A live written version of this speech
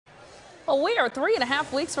Well, we are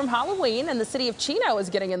 3.5 weeks from Halloween, and the city of Chino is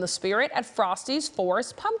getting in the spirit at Frosty's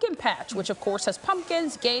Forest Pumpkin Patch, which of course has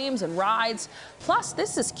pumpkins, games, and rides. Plus,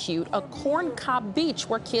 this is cute, a corn cob beach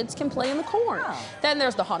where kids can play in the corn. Then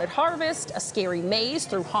there's the Haunted Harvest, a scary maze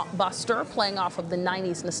through Haunt Buster, playing off of the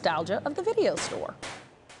 90s nostalgia of the video store.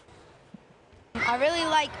 I really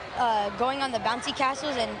like going on the bouncy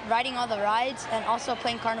castles and riding all the rides and also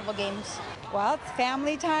playing carnival games. Well, it's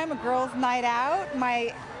family time, a girls' night out.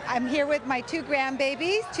 I'm here with my 2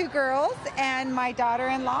 grandbabies, 2 girls, and my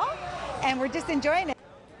daughter-in-law, and we're just enjoying it.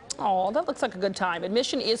 Oh, that looks like a good time.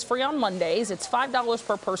 Admission is free on Mondays. It's $5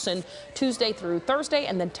 per person Tuesday through Thursday,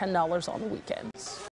 and then $10 on the weekends.